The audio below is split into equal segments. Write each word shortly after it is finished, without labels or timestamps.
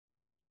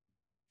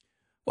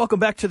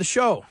Welcome back to the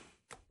show.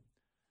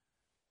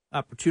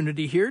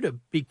 Opportunity here to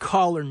be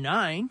caller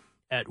 9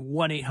 at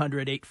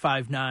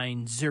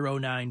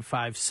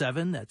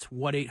 1-800-859-0957. That's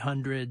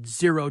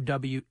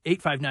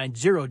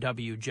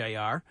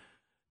 1-800-859-0WJR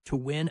to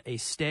win a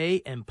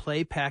stay and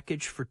play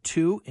package for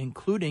two,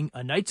 including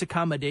a night's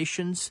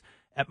accommodations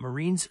at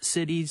Marine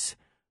City's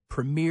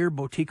premier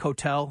boutique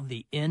hotel,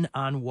 the Inn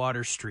on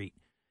Water Street,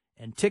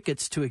 and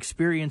tickets to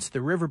experience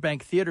the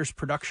Riverbank Theater's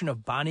production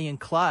of Bonnie and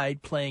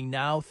Clyde, playing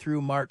now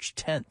through March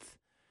 10th.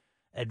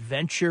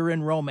 Adventure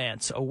and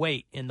romance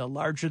await in the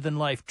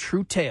larger-than-life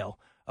true tale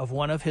of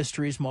one of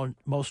history's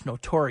most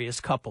notorious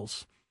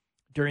couples.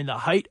 During the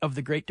height of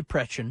the Great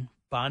Depression,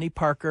 Bonnie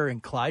Parker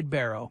and Clyde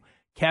Barrow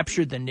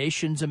captured the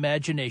nation's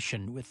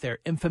imagination with their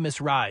infamous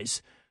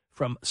rise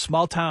from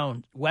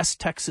small-town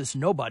West Texas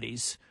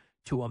nobodies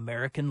to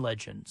American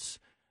legends.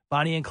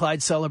 Bonnie and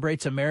Clyde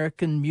celebrates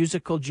American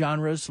musical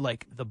genres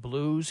like the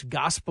blues,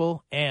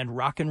 gospel, and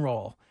rock and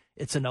roll.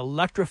 It's an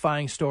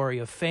electrifying story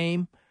of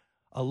fame,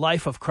 a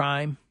life of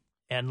crime,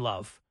 and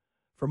love.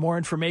 For more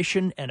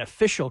information and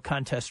official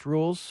contest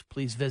rules,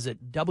 please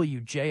visit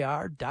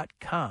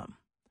WJR.com.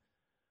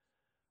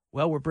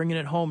 Well, we're bringing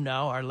it home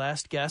now. Our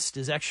last guest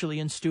is actually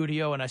in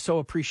studio, and I so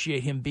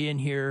appreciate him being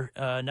here,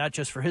 not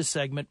just for his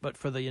segment, but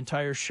for the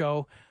entire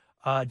show.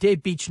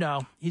 Dave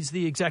Beachnau, he's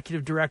the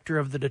executive director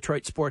of the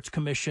Detroit Sports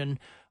Commission,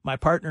 my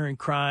partner in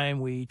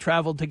crime. We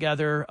traveled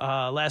together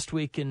last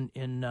week in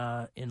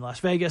Las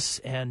Vegas,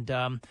 and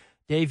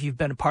Dave, you've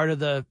been a part of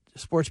the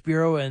Sports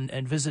Bureau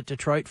and Visit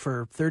Detroit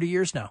for 30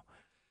 years now.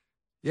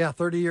 Yeah,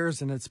 30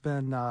 years, and it's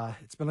been a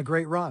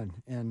great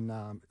run, and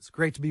it's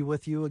great to be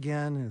with you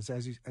again.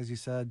 As you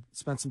said,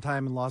 spent some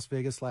time in Las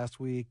Vegas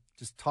last week,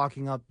 just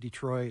talking up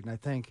Detroit, and I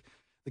think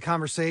the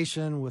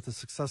conversation with the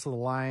success of the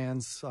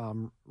Lions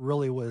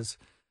really was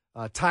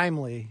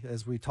timely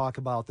as we talk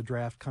about the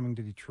draft coming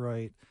to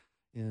Detroit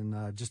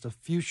in just a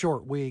few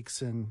short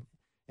weeks, and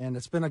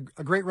it's been a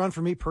great run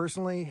for me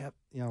personally.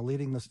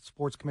 Leading the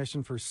Sports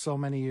Commission for so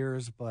many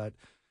years, but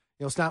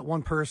it's not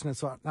one person,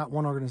 it's not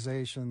one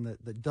organization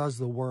that does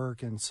the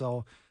work, and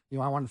so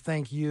I want to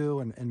thank you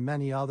and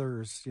many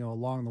others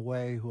along the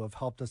way who have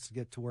helped us to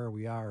get to where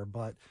we are.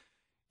 But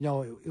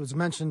it was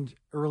mentioned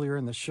earlier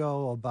in the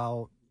show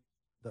about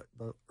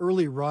the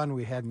early run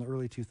we had in the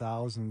early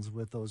 2000s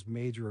with those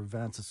major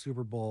events, the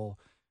Super Bowl,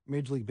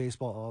 Major League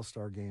Baseball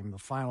All-Star Game, the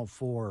Final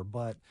Four.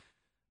 But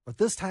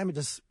this time it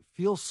just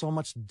feels so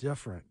much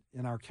different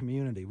in our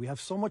community. We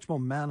have so much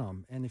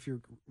momentum. And if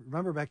you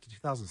remember back to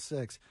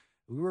 2006,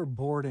 we were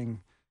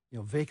boarding,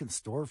 vacant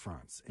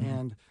storefronts. Mm-hmm.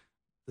 And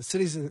the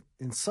city's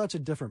in such a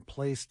different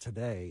place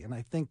today. And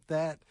I think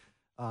that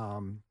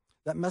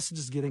that message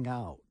is getting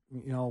out.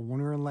 When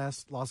we were in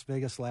Las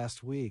Vegas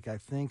last week, I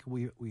think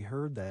we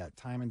heard that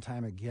time and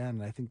time again.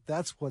 And I think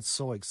that's what's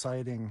so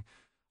exciting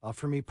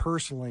for me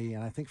personally,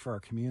 and I think for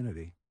our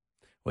community.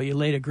 Well, you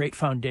laid a great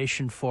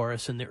foundation for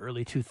us in the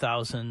early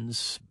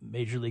 2000s,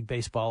 Major League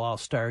Baseball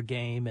All-Star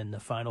Game and the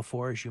Final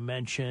Four, as you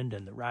mentioned,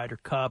 and the Ryder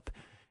Cup,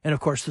 and,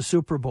 of course, the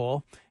Super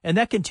Bowl. And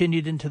that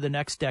continued into the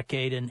next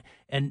decade, and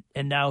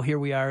now here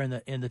we are in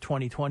the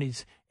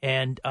 2020s,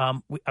 and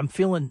I'm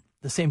feeling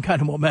the same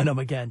kind of momentum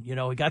again.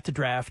 We got the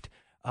draft.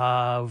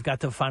 We've got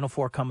the Final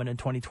Four coming in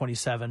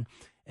 2027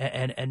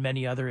 and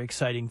many other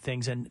exciting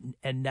things.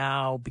 And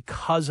now,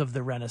 because of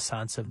the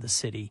renaissance of the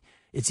city,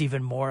 it's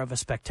even more of a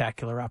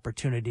spectacular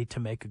opportunity to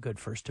make a good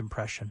first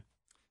impression.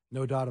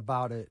 No doubt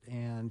about it.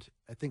 And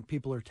I think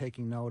people are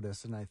taking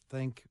notice. And I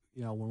think,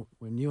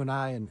 when you and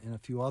I and a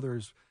few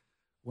others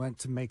went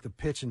to make the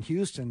pitch in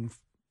Houston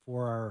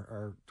for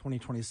our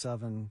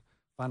 2027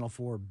 Final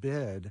Four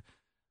bid,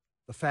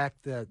 the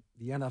fact that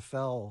the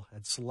NFL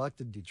had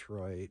selected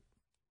Detroit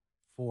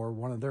for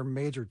one of their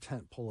major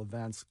tentpole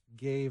events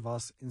gave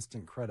us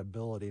instant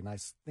credibility. And I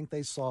think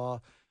they saw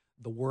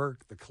the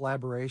work, the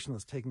collaboration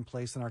that's taking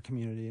place in our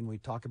community. And we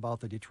talk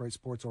about the Detroit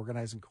Sports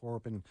Organizing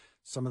Corp, and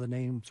some of the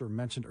names were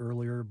mentioned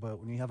earlier, but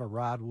when you have a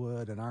Rod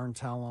Wood, an Arn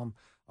Tellem,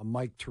 a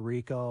Mike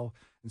Tirico,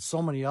 and so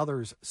many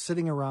others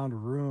sitting around a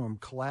room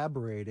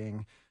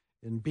collaborating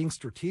and being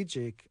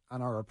strategic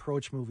on our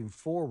approach moving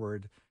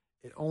forward,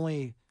 it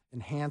only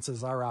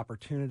enhances our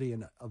opportunity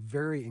in a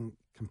very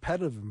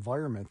competitive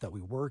environment that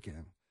we work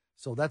in.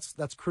 So that's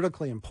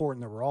critically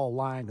important that we're all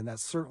aligned, and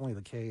that's certainly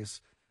the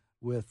case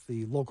with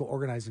the local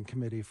organizing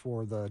committee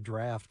for the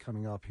draft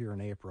coming up here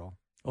in April.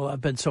 Well,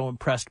 I've been so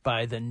impressed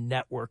by the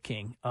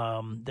networking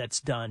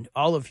that's done.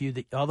 All of you,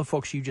 all the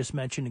folks you just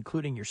mentioned,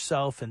 including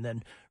yourself, and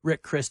then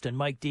Rick Christ and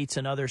Mike Dietz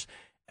and others,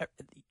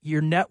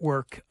 your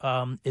network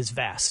is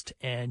vast,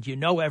 and you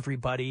know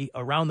everybody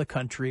around the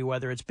country,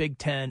 whether it's Big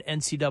Ten,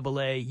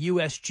 NCAA,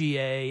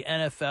 USGA,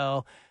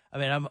 NFL. I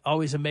mean, I'm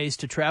always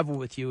amazed to travel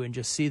with you and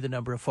just see the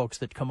number of folks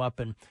that come up.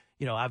 And,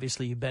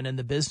 obviously you've been in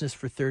the business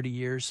for 30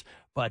 years,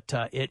 but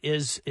it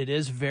is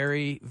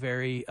very,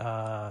 very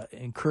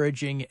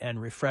encouraging and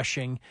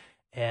refreshing.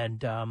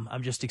 And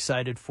I'm just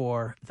excited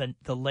for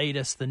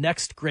the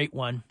next great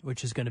one,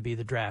 which is going to be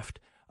the draft.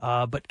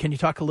 But can you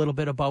talk a little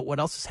bit about what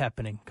else is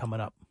happening coming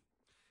up?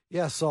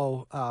 Yeah,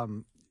 so,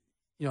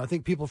 I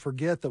think people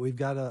forget that we've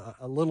got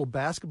a little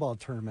basketball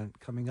tournament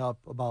coming up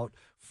about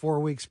 4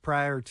 weeks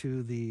prior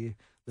to the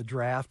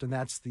draft, and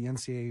that's the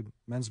NCAA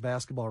men's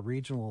basketball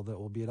regional that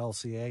will be at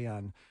LCA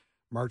on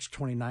March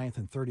 29th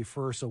and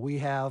 31st. So we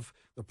have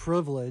the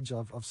privilege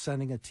of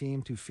sending a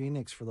team to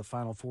Phoenix for the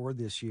Final Four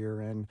this year,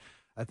 and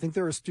I think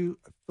there are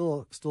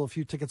still a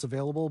few tickets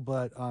available,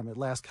 but at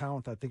last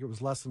count, I think it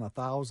was less than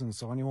 1,000.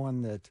 So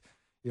anyone that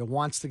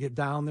wants to get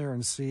down there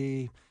and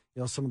see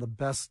some of the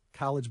best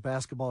college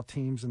basketball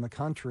teams in the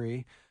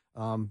country,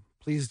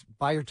 please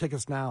buy your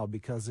tickets now,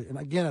 because, and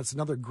again, it's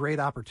another great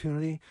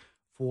opportunity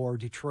for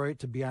Detroit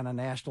to be on a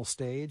national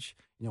stage.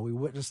 We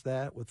witnessed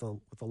that with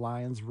the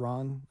Lions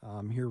run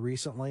here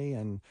recently,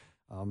 and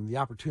the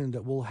opportunity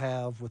that we'll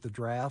have with the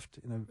draft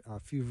in a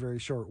few very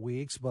short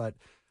weeks. But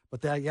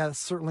that, yeah, it's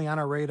certainly on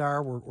our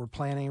radar. We're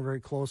planning very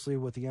closely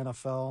with the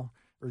NFL,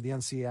 or the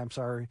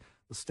NCAA,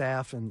 the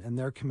staff and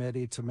their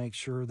committee, to make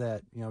sure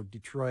that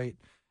Detroit,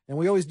 and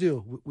we always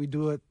do, we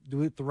do it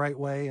the right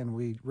way, and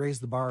we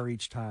raise the bar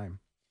each time.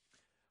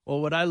 Well,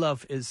 what I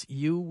love is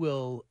you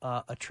will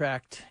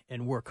attract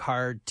and work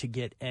hard to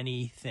get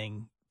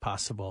anything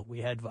possible.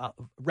 We had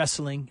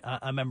wrestling,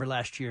 I remember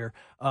last year.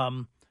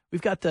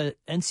 We've got the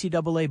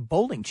NCAA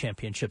bowling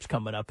championships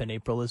coming up in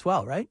April as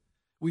well, right?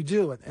 We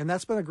do, and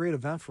that's been a great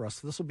event for us.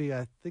 This will be,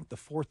 I think, the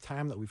 4th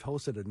time that we've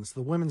hosted it, and it's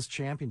the women's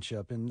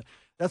championship, and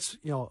that's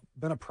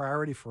been a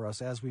priority for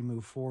us as we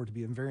move forward, to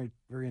be very,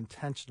 very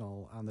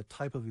intentional on the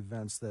type of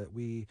events that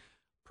we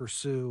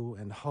pursue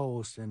and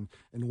host. And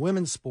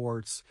women's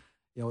sports,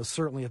 is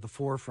certainly at the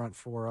forefront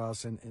for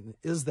us, and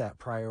is that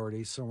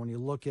priority. So when you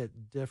look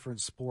at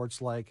different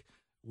sports like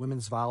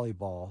women's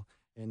volleyball,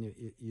 and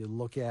you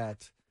look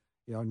at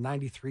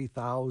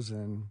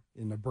 93,000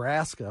 in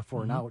Nebraska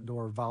for an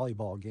outdoor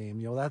volleyball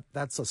game,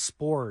 that's a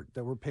sport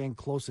that we're paying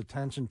close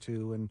attention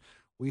to, and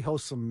we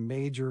host some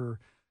major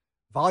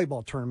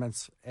volleyball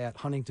tournaments at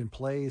Huntington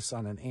Place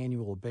on an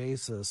annual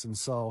basis. And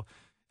so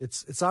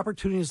it's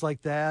opportunities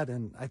like that,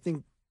 and I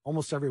think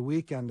almost every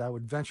weekend I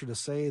would venture to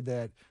say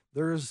that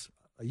there's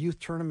a youth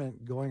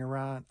tournament going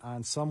around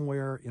on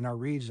somewhere in our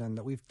region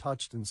that we've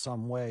touched in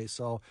some way.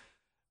 So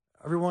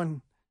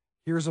everyone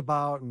hears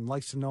about and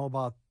likes to know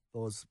about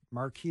those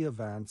marquee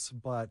events,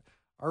 but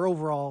our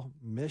overall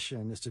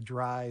mission is to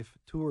drive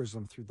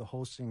tourism through the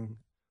hosting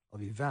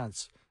of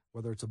events,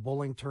 whether it's a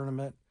bowling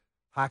tournament,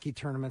 hockey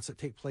tournaments that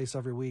take place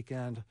every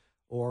weekend,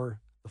 or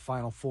the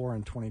Final Four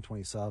in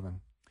 2027.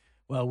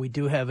 Well, we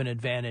do have an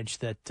advantage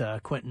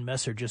that Quentin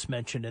Messer just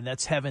mentioned, and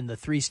that's having the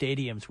 3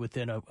 stadiums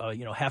within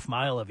a half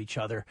mile of each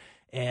other.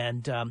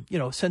 And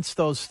since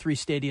those 3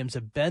 stadiums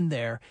have been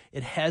there,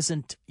 it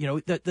hasn't.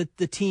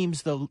 The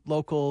teams, the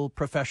local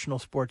professional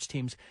sports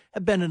teams,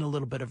 have been in a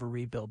little bit of a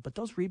rebuild, but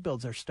those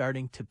rebuilds are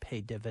starting to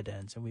pay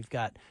dividends. And we've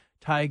got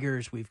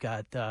Tigers, we've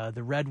got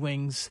the Red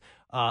Wings.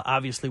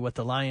 Obviously, what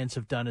the Lions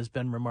have done has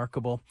been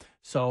remarkable.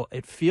 So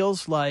it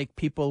feels like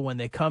people, when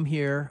they come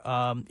here,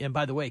 and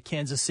by the way,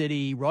 Kansas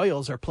City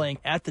Royals are playing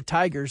at the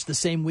Tigers the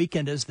same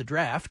weekend as the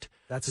draft.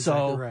 That's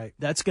exactly right.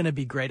 That's going to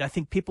be great. I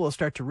think people will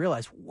start to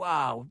realize,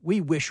 wow,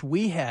 we wish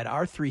we had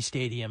our 3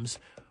 stadiums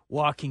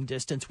walking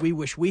distance. We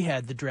wish we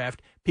had the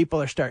draft.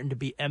 People are starting to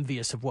be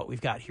envious of what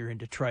we've got here in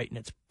Detroit, and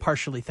it's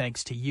partially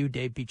thanks to you,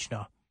 Dave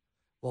Beachnau.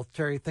 Well,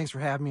 Terry, thanks for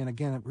having me. And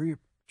again, we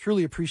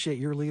truly appreciate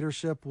your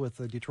leadership with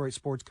the Detroit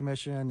Sports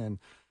Commission and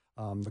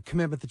the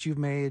commitment that you've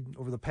made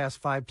over the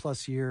past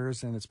 5+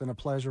 years, and it's been a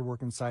pleasure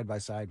working side by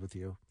side with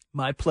you.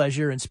 My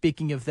pleasure. And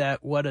speaking of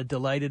that, what a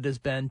delight it has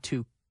been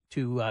to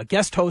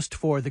guest host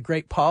for the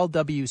great Paul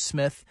W.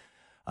 Smith.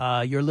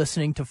 You're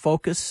listening to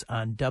Focus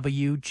on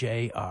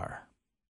WJR.